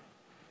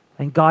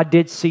 And God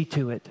did see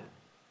to it.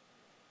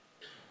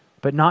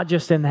 But not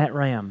just in that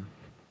ram.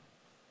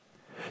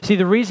 See,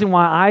 the reason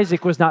why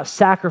Isaac was not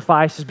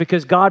sacrificed is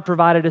because God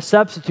provided a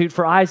substitute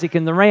for Isaac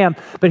in the ram.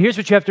 But here's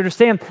what you have to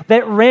understand.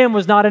 That ram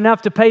was not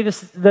enough to pay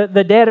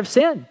the debt of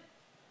sin.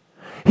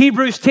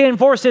 Hebrews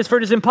 10:4 says, "For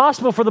it is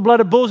impossible for the blood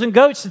of bulls and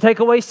goats to take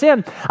away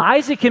sin."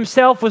 Isaac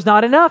himself was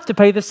not enough to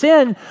pay the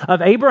sin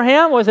of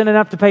Abraham, wasn't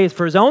enough to pay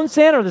for his own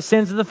sin or the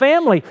sins of the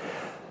family.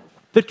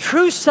 The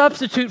true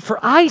substitute for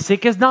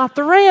Isaac is not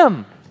the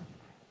ram.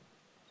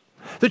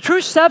 The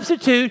true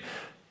substitute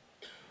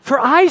for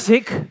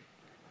Isaac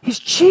is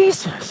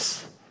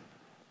Jesus,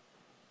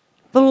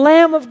 the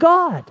Lamb of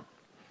God,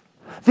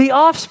 the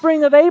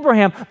offspring of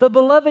Abraham, the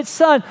beloved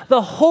son,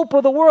 the hope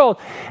of the world.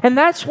 And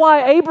that's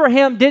why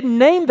Abraham didn't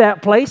name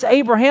that place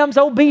Abraham's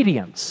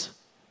obedience.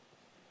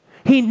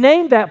 He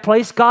named that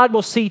place God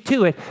will see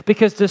to it,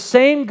 because the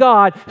same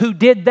God who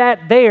did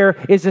that there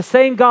is the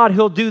same God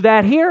who'll do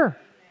that here.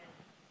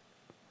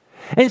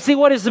 And see,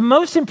 what is the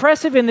most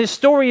impressive in this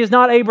story is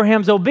not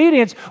Abraham's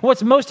obedience.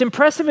 What's most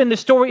impressive in this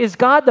story is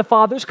God the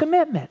Father's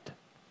commitment.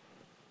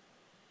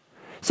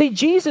 See,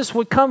 Jesus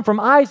would come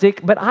from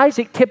Isaac, but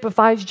Isaac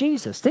typifies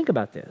Jesus. Think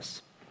about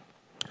this.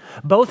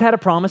 Both had a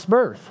promised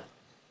birth.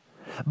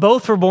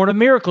 Both were born of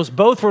miracles.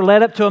 Both were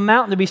led up to a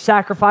mountain to be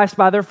sacrificed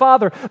by their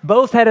father.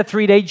 Both had a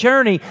 3-day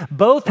journey.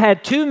 Both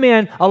had 2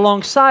 men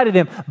alongside of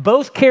them.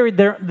 Both carried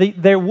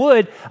their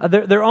wood,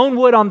 their own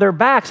wood on their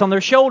backs, on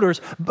their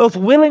shoulders. Both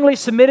willingly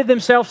submitted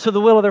themselves to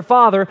the will of their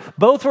father.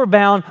 Both were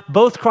bound.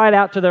 Both cried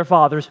out to their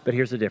fathers. But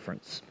here's the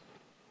difference.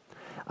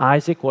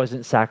 Isaac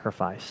wasn't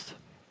sacrificed.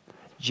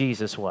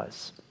 Jesus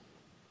was.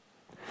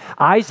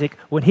 Isaac,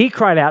 when he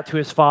cried out to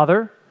his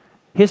father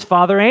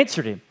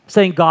answered him,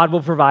 saying, "God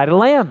will provide a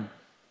lamb."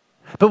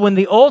 But when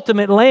the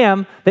ultimate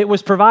lamb that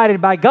was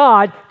provided by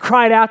God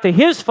cried out to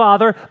his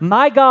father,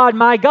 my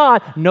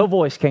God, no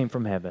voice came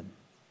from heaven.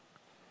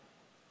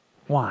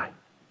 Why?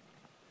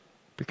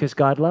 Because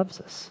God loves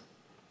us.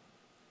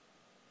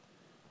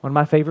 One of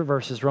my favorite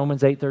verses,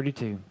 Romans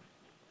 8:32.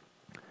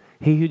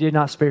 "He who did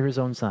not spare his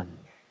own son,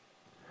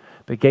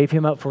 but gave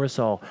him up for us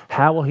all,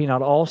 how will he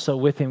not also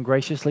with him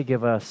graciously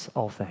give us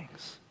all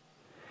things?"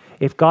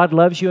 If God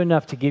loves you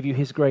enough to give you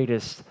his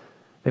greatest,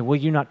 then will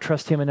you not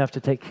trust him enough to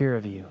take care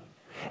of you?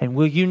 And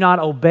will you not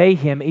obey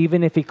him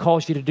even if he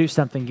calls you to do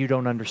something you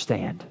don't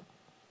understand?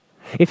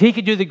 If he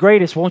could do the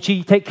greatest, won't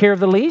you take care of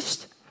the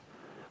least?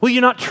 Will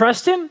you not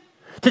trust him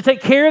to take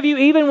care of you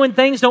even when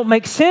things don't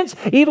make sense,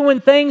 even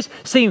when things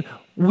seem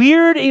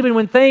weird, even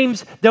when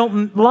things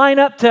don't line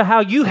up to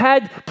how you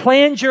had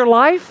planned your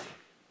life?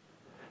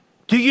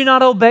 Do you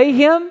not obey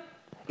him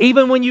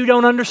even when you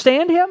don't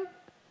understand him?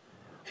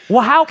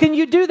 Well, how can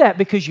you do that?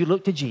 Because you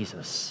look to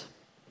Jesus.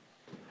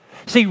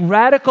 See,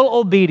 radical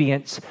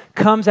obedience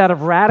comes out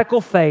of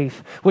radical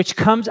faith, which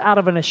comes out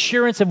of an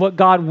assurance of what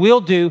God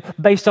will do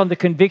based on the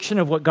conviction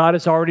of what God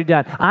has already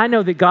done. I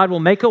know that God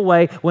will make a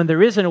way when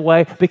there isn't a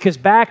way, because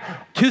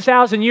back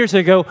 2,000 years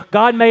ago,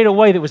 God made a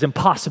way that was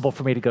impossible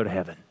for me to go to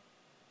heaven.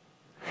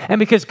 And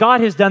because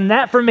God has done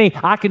that for me,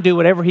 I can do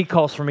whatever he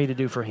calls for me to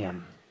do for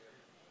him.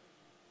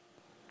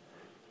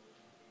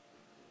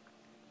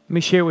 Let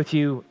me share with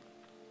you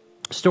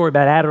a story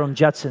about Adoniram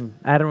Judson.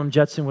 Adoniram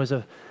Judson was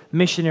a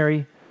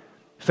missionary,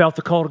 felt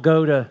the call to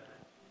go to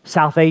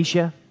South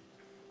Asia,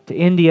 to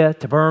India,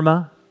 to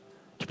Burma,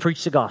 to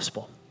preach the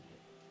gospel.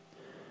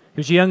 He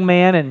was a young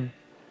man, and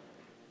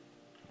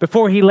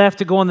before he left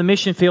to go on the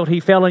mission field, he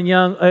fell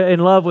in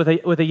love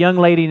with a young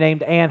lady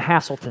named Anne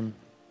Haselton.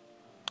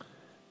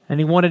 And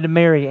he wanted to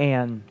marry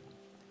Anne,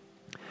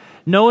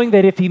 knowing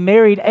that if he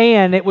married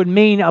Anne, it would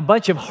mean a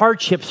bunch of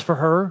hardships for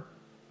her.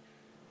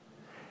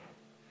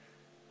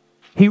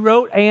 He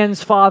wrote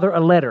Anne's father a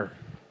letter.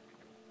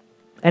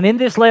 And in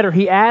this letter,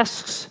 he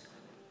asks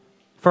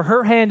for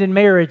her hand in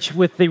marriage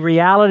with the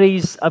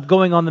realities of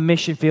going on the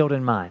mission field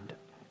in mind.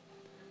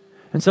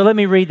 And so let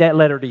me read that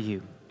letter to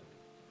you.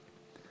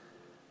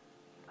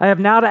 "I have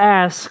now to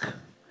ask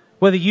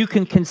whether you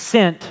can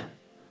consent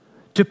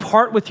to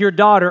part with your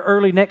daughter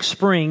early next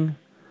spring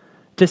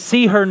to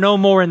see her no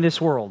more in this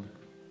world.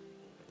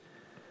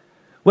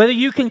 Whether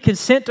you can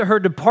consent to her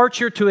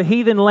departure to a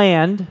heathen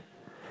land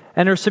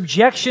and her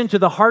subjection to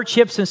the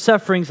hardships and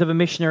sufferings of a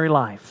missionary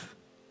life.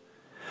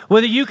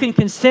 Whether you can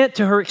consent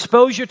to her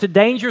exposure to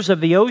dangers of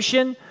the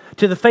ocean,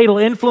 to the fatal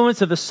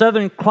influence of the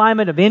southern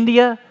climate of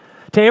India,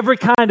 to every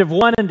kind of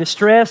want and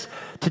distress,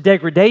 to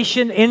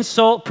degradation,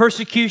 insult,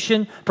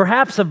 persecution,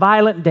 perhaps a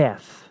violent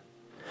death.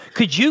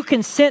 Could you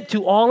consent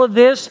to all of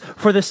this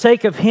for the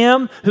sake of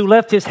him who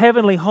left his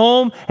heavenly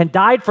home and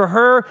died for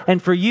her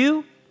and for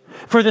you?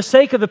 For the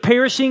sake of the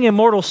perishing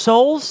immortal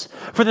souls?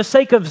 For the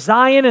sake of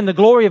Zion and the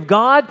glory of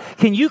God?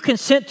 Can you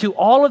consent to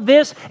all of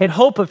this in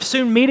hope of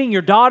soon meeting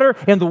your daughter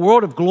in the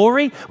world of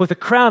glory with a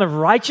crown of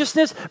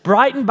righteousness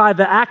brightened by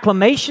the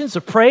acclamations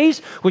of praise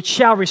which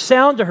shall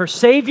resound to her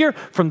Savior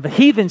from the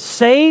heathen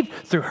saved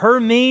through her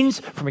means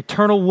from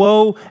eternal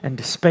woe and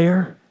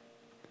despair?"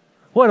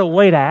 What a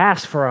way to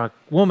ask for a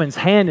woman's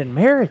hand in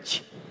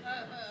marriage.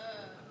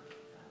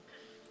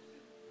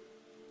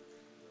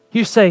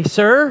 You say,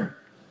 "Sir,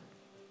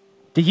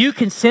 do you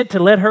consent to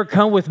let her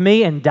come with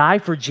me and die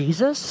for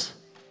Jesus?"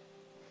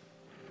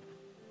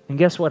 And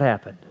guess what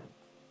happened?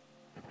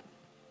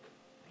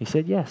 He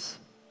said yes.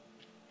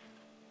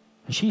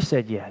 And she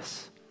said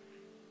yes.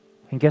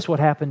 And guess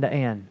what happened to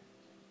Anne?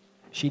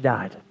 She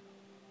died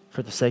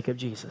for the sake of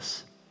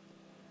Jesus.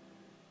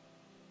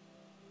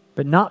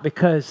 But not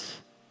because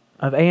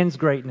of Anne's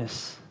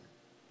greatness,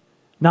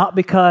 not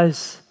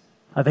because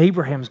of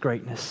Abraham's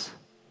greatness,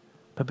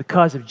 but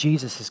because of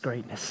Jesus'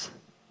 greatness.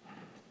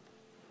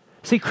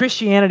 See,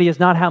 Christianity is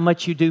not how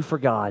much you do for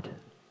God,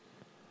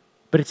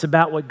 but it's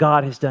about what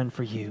God has done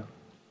for you.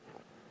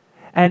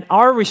 And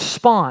our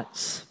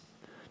response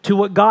to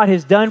what God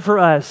has done for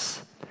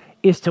us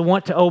is to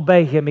want to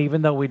obey Him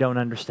even though we don't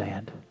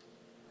understand.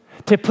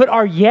 To put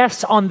our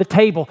yes on the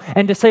table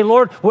and to say,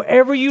 Lord,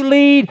 wherever you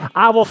lead,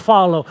 I will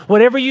follow.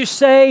 Whatever you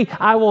say,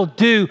 I will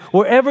do.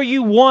 Wherever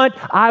you want,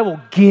 I will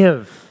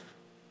give.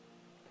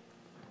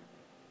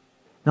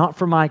 Not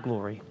for my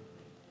glory,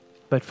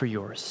 but for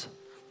yours.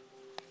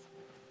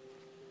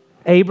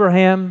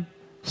 Abraham,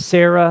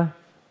 Sarah,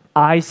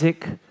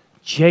 Isaac,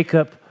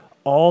 Jacob,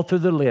 all through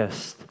the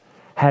list,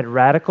 had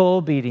radical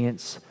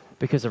obedience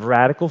because of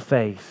radical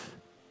faith,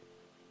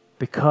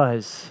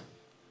 because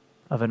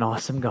of an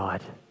awesome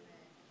God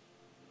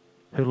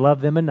who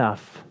loved them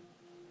enough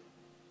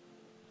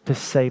to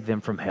save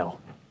them from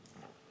hell.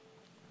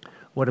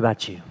 What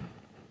about you?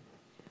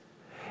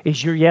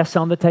 Is your yes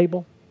on the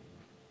table?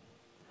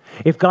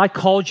 If God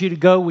called you to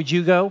go, would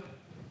you go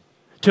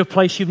to a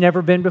place you've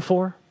never been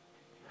before?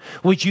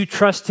 Would you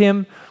trust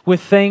Him with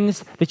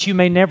things that you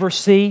may never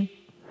see,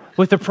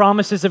 with the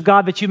promises of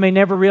God that you may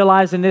never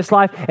realize in this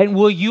life? And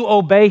will you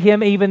obey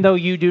Him even though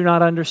you do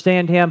not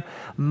understand Him?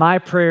 My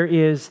prayer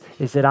is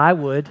that I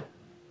would.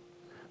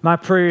 My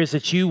prayer is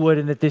that you would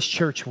and that this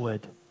church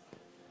would.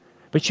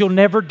 But you'll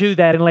never do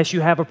that unless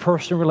you have a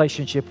personal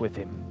relationship with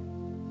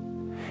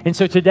Him. And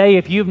so today,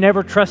 if you've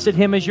never trusted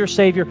Him as your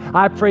Savior,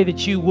 I pray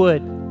that you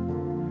would.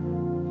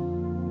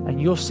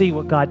 And you'll see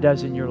what God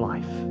does in your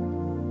life.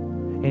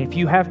 And if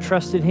you have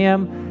trusted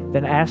Him,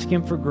 then ask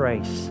Him for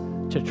grace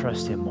to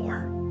trust Him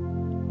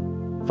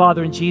more.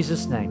 Father, in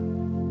Jesus'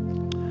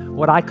 name,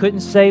 what I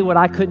couldn't say, what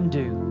I couldn't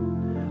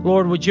do,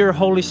 Lord, would your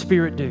Holy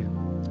Spirit do?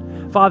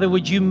 Father,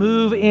 would you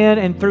move in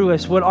and through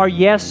us? Would our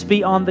yes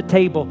be on the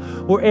table?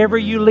 Wherever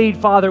you lead,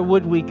 Father,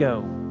 would we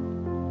go?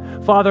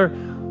 Father,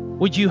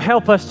 would you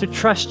help us to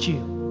trust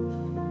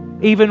you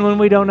even when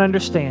we don't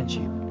understand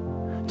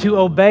you, to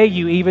obey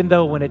you even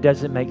though when it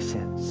doesn't make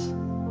sense?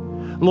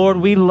 Lord,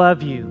 we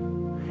love you.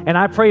 And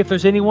I pray if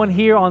there's anyone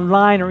here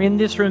online or in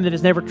this room that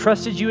has never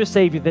trusted you as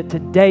Savior, that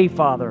today,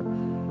 Father,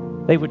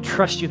 they would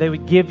trust you. They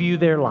would give you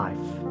their life.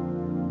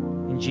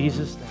 In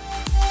Jesus' name.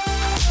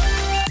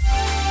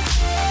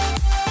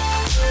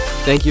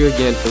 Thank you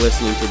again for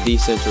listening to The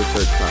Central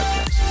Church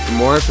Podcast. For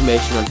more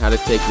information on how to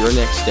take your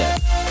next step,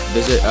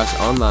 visit us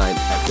online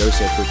at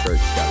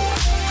gocentralchurch.com.